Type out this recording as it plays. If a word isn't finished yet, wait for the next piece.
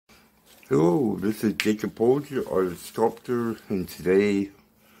Hello, this is Jacob Folger, artist sculptor, and today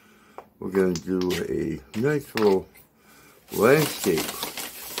we're going to do a nice little landscape.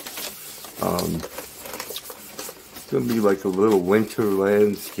 It's going to be like a little winter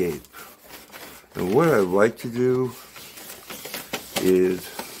landscape. And what I like to do is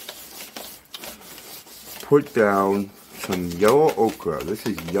put down some yellow ochre. This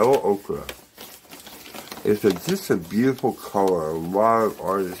is yellow ochre. It's just a beautiful color. A lot of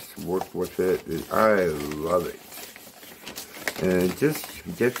artists work with it, and I love it. And it just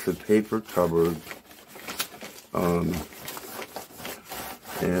gets the paper covered.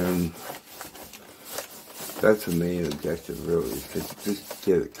 And that's the main objective, really, is to just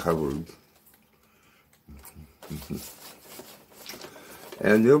get it covered.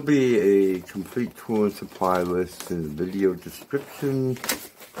 And there'll be a complete tool and supply list in the video description.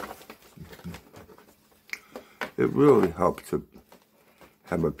 It really helps to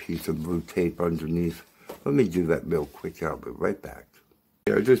have a piece of blue tape underneath. Let me do that real quick. I'll be right back.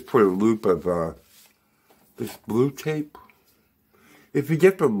 I just put a loop of this blue tape. If you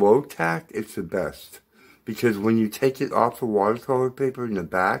get the low tack, it's the best. Because when you take it off the watercolor paper in the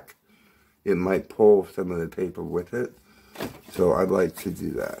back, it might pull some of the paper with it. So I like to do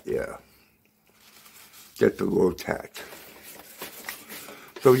that, yeah. Get the low tack.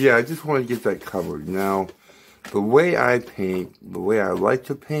 So yeah, I just want to get that covered. Now, the way I paint, the way I like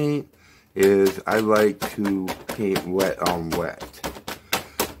to paint, is I like to paint wet on wet.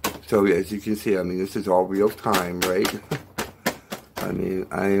 So as you can see, I mean, this is all real time, right? I mean,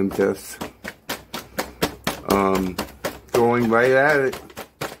 I am just going right at it.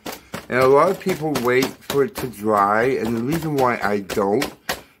 And a lot of people wait for it to dry, and the reason why I don't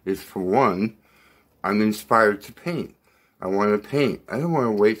is, for one, I'm inspired to paint. I want to paint. I don't want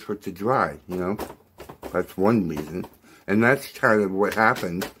to wait for it to dry, you know? That's one reason. And that's kind of what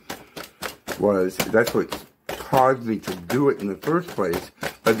happened, that's what caused me to do it in the first place.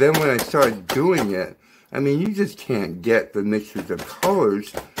 But then when I started doing it, I mean, you just can't get the mixtures of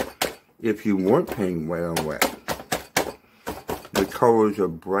colors if you weren't painting wet on wet. The colors are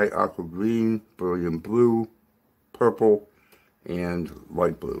bright aqua green, brilliant blue, purple, and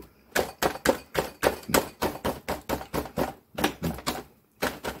light blue.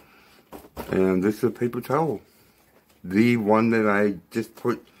 And this is a paper towel. The one that I just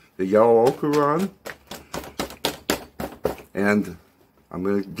put the yellow ochre on. And I'm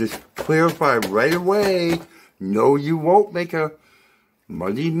going to just clarify right away. No, you won't make a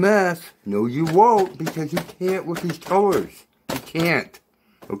muddy mess. No, you won't, because you can't with these colors. You can't.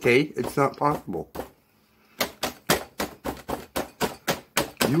 Okay? It's not possible.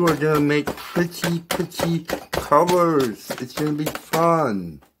 You are going to make pretty, pretty colors. It's going to be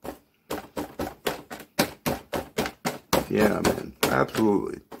fun. Yeah, man,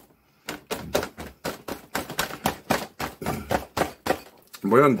 absolutely.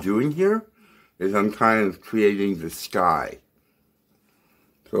 What I'm doing here is I'm kind of creating the sky.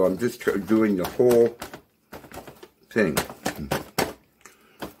 So I'm just doing the whole thing.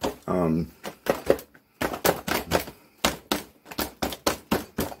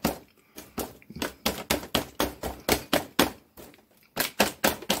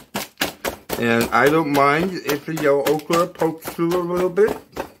 And I don't mind if the yellow ochre pokes through a little bit.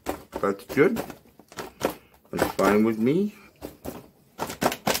 That's good. That's fine with me.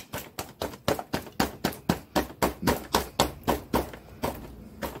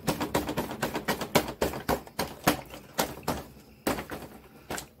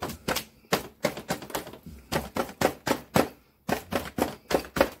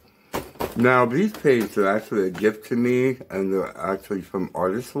 Now, these paints are actually a gift to me, and they're actually from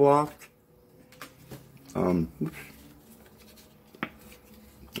Artist Loft.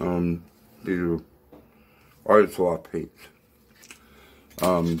 These are Artist Loft paints.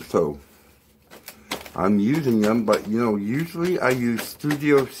 So I'm using them, but you know, usually I use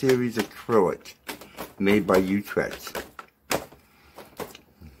Studio Series Acrylic, made by Utrecht,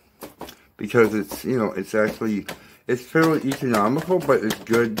 because it's, you know, it's actually, it's fairly economical, but it's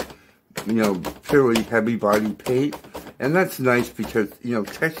good, you know, fairly heavy body paint, and that's nice because, you know,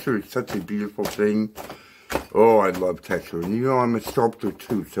 texture is such a beautiful thing. Oh, I love texture. And you know, I'm a sculptor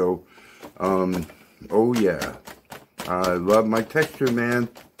too, so, oh yeah. I love my texture, man.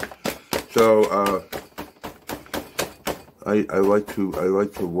 So, I like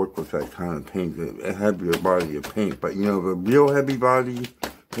to work with that kind of paint, a heavier body of paint. But, you know, the real heavy body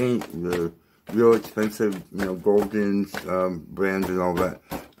paint, the real expensive, you know, Goldens, brands and all that,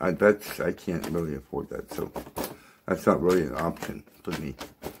 I can't really afford that, so that's not really an option for me.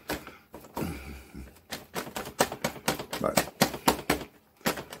 But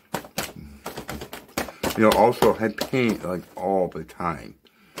You know, also I paint like all the time.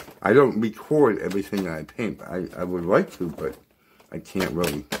 I don't record everything that I paint. I would like to, but I can't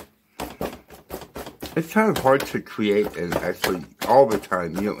really. It's kind of hard to create and actually all the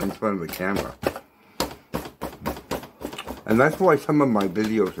time, you know, in front of the camera. And that's why some of my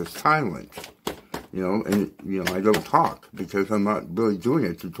videos are silent, you know, and, you know, I don't talk because I'm not really doing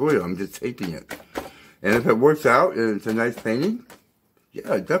a tutorial. I'm just taping it. And if it works out and it's a nice painting,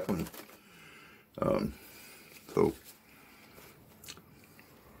 yeah, definitely.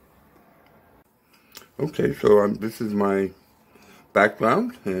 Okay, so this is my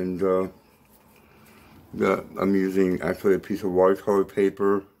background, and I'm using actually a piece of watercolor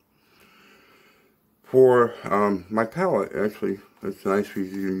paper for my palette. Actually, it's nice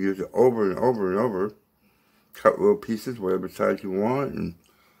because you can use it over and over and over. Cut little pieces, whatever size you want, and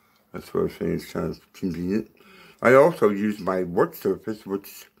that's what I was saying. It's kind of convenient. I also use my work surface,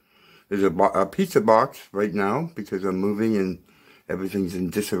 which is a pizza box right now because I'm moving and everything's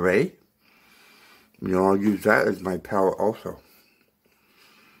in disarray. You know, I'll use that as my palette also.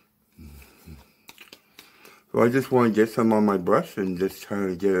 So I just want to get some on my brush and just try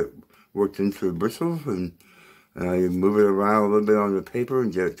to get it worked into the bristles, and I move it around a little bit on the paper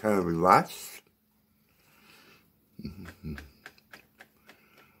and get it kind of relaxed. And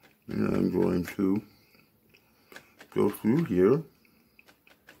I'm going to go through here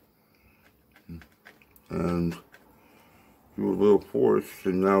and do a little force,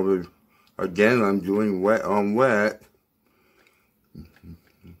 and now again I'm doing wet on wet.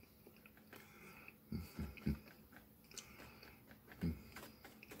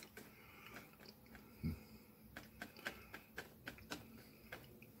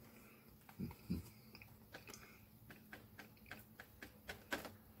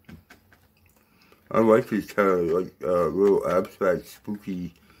 I like these kind of like little abstract,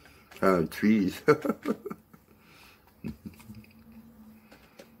 spooky kind of trees.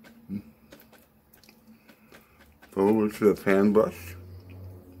 Over to the fan brush.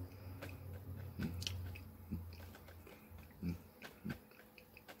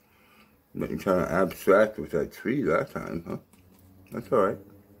 Getting kind of abstract with that tree that time, huh? That's alright.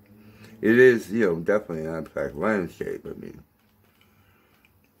 It is, you know, definitely an abstract landscape, I mean.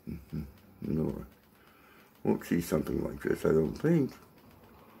 You know, won't see something like this, I don't think.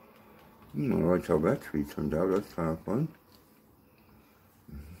 I like how that tree turned out. That's kind of fun.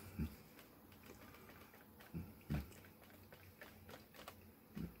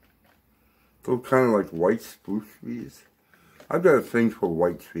 So kind of like white spruce trees. I've got a thing for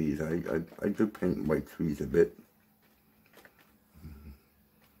white trees. I do paint white trees a bit.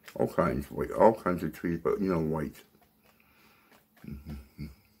 All kinds of trees, but you know, white.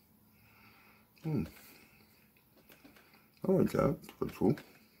 I like that. That's cool.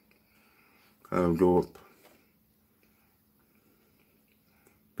 Kind of go up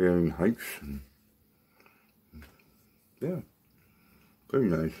varying heights. Yeah, very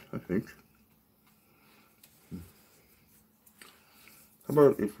nice, I think. How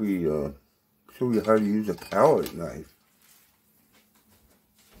about if we show you how to use a palette knife?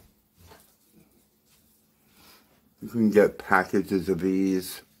 You can get packages of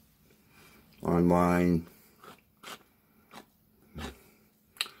these online.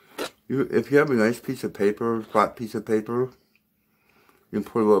 If you have a nice piece of paper, flat piece of paper, you can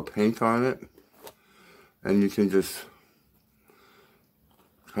put a little paint on it, and you can just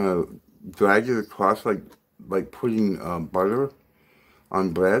kind of drag it across like putting butter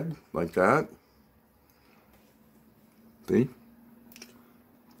on bread, like that. See?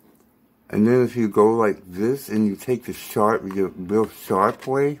 And then if you go like this and you take the real sharp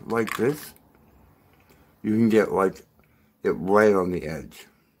way, like this, you can get like it right on the edge.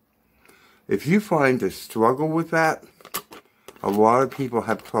 If you find a struggle with that, a lot of people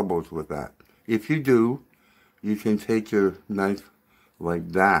have troubles with that. If you do, you can take your knife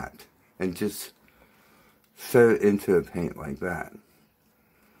like that and just set it into the paint like that.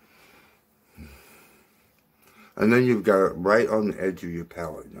 And then you've got it right on the edge of your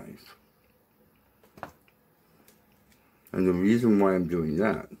palette knife. And the reason why I'm doing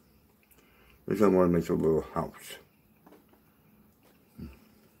that is I want to make a little house.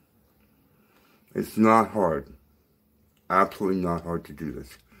 It's not hard. Absolutely not hard to do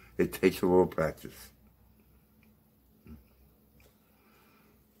this. It takes a little practice.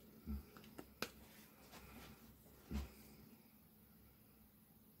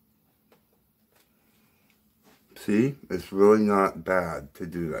 See, it's really not bad to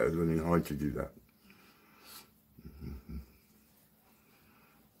do that. It's really hard to do that.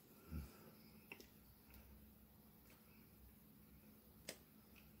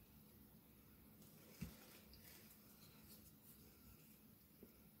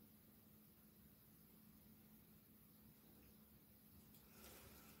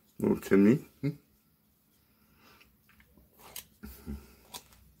 Little chimney.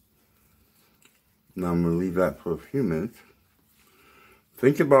 Now I'm going to leave that for a few minutes.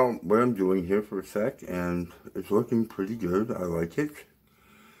 Think about what I'm doing here for a sec, and it's looking pretty good. I like it.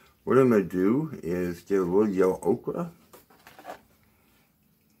 What I'm going to do is get a little yellow ochre.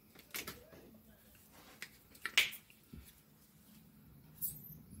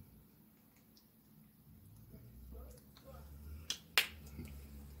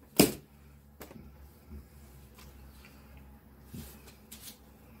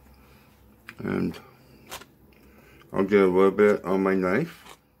 And I'll get a little bit on my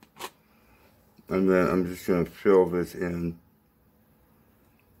knife, and then I'm just going to fill this in.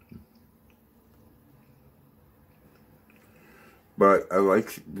 But I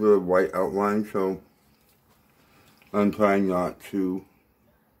like the white outline, so I'm trying not to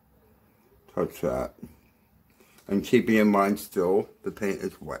touch that. And keeping in mind still, the paint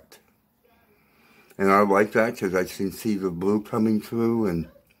is wet. And I like that because I can see the blue coming through and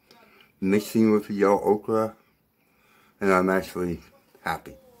mixing with the yellow ochre, and I'm actually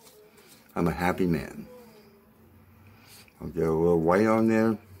happy. I'm a happy man. I'll get a little white on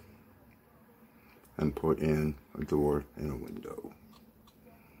there and put in a door and a window.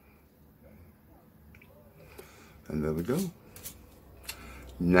 And there we go.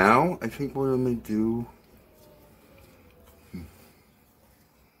 Now I think what I'm going to do,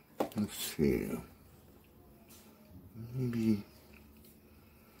 let's see, maybe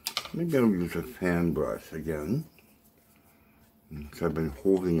I'll use a fan brush again, because I've been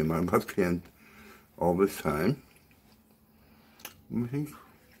holding in my left hand all this time. I think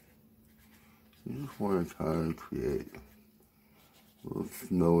you just want to kind of create a little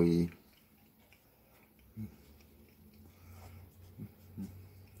snowy,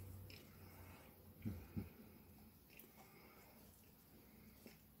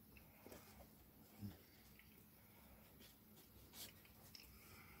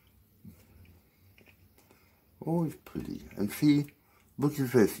 always pretty. And see, look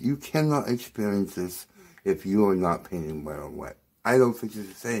at this. You cannot experience this if you are not painting wet on wet. I don't think it's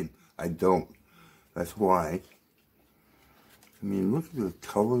the same. I don't. That's why. I mean, look at the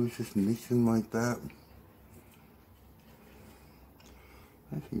colors just mixing like that.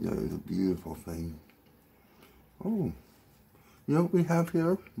 I think that is a beautiful thing. Oh, you know what we have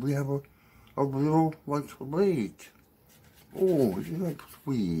here? We have a little, like, lake. Oh, isn't that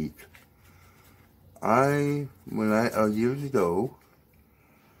sweet? Years ago,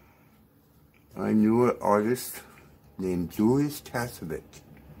 I knew an artist named Julius Kasovic,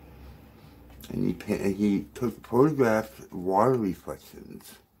 and he took photographed water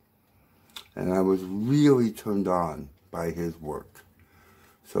reflections, and I was really turned on by his work.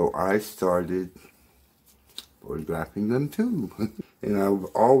 So I started photographing them too. And I've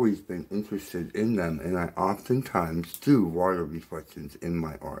always been interested in them, and I oftentimes do water reflections in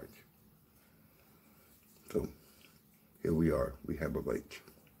my art. So, here we are. We have a lake.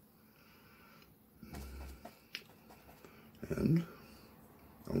 And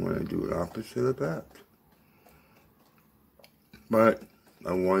I want to do the opposite of that. But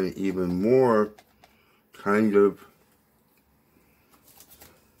I want it even more kind of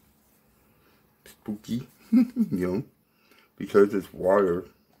spooky, you know, because it's water.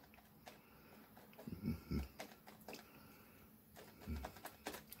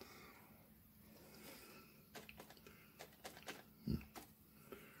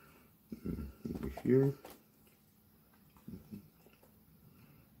 Here.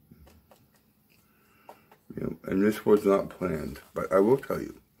 Yeah, and this was not planned, but I will tell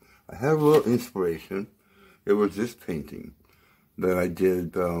you, I have a little inspiration. It was this painting that I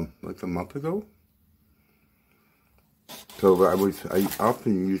did like a month ago. So I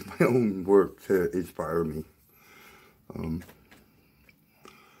often use my own work to inspire me.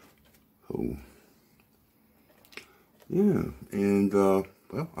 So yeah, and well,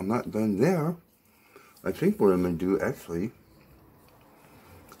 I'm not done there. I think what I'm going to do, actually,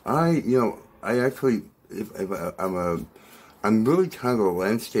 I'm really kind of a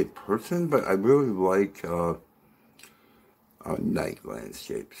landscape person, but I really like night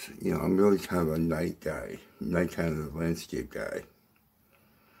landscapes. You know, I'm really kind of a night guy, night kind of landscape guy.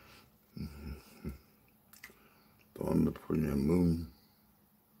 So I'm going to put in a moon.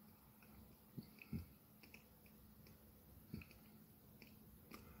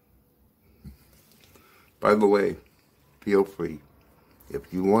 By the way, feel free.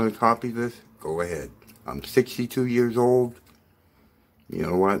 If you want to copy this, go ahead. I'm 62 years old. You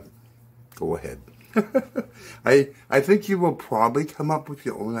know what? Go ahead. I think you will probably come up with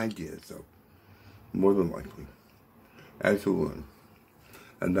your own ideas, though. More than likely. As you learn.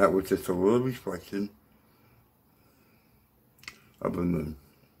 And that was just a little reflection of the moon.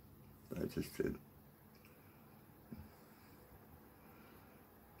 I just did.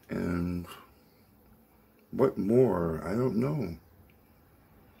 And what more? I don't know.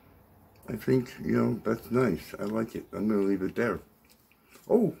 I think, you know, that's nice. I like it. I'm going to leave it there.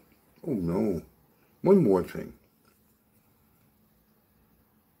 Oh no. One more thing.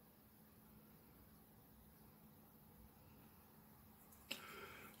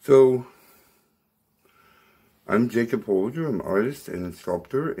 So, I'm Jacob Folger. I'm an artist and a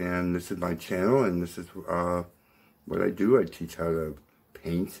sculptor, and this is my channel, and this is what I do. I teach how to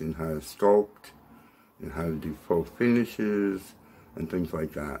paint and how to sculpt and how to do faux finishes and things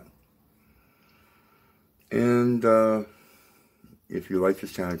like that. And if you like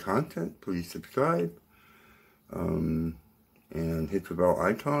this kind of content, please subscribe and hit the bell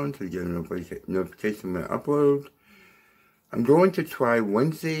icon to get a notification when I upload. I'm going to try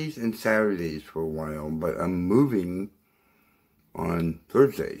Wednesdays and Saturdays for a while, but I'm moving on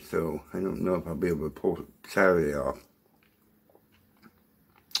Thursday, so I don't know if I'll be able to pull Saturday off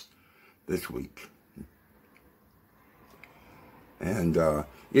this week. And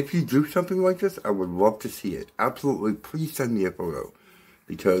if you do something like this, I would love to see it. Absolutely, please send me a photo,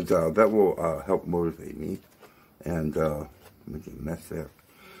 because that will help motivate me. And let me get a mess there.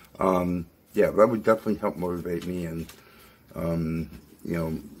 Yeah, that would definitely help motivate me, and you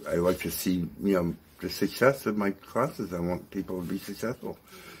know, I like to see, you know, the success of my classes. I want people to be successful,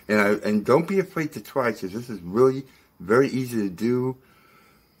 and don't be afraid to try, because this is really very easy to do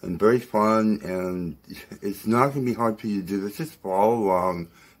and very fun, and it's not going to be hard for you to do this. Just follow along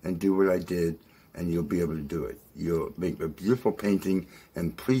and do what I did, and you'll be able to do it. You'll make a beautiful painting,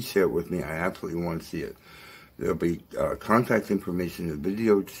 and please share it with me. I absolutely want to see it. There'll be contact information in the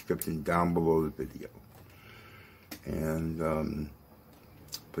video description down below the video. And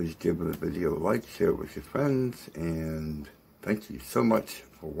please give the video a like, share it with your friends, and thank you so much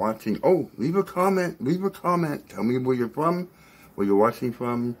for watching. Oh, leave a comment, tell me where you're from, where you're watching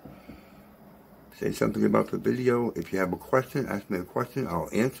from, say something about the video. If you have a question, ask me a question, I'll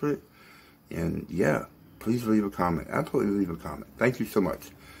answer it, and yeah, please leave a comment, absolutely leave a comment. Thank you so much,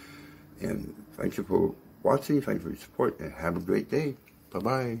 and thank you for watching, thank you for your support, and have a great day.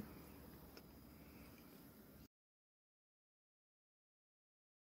 Bye-bye.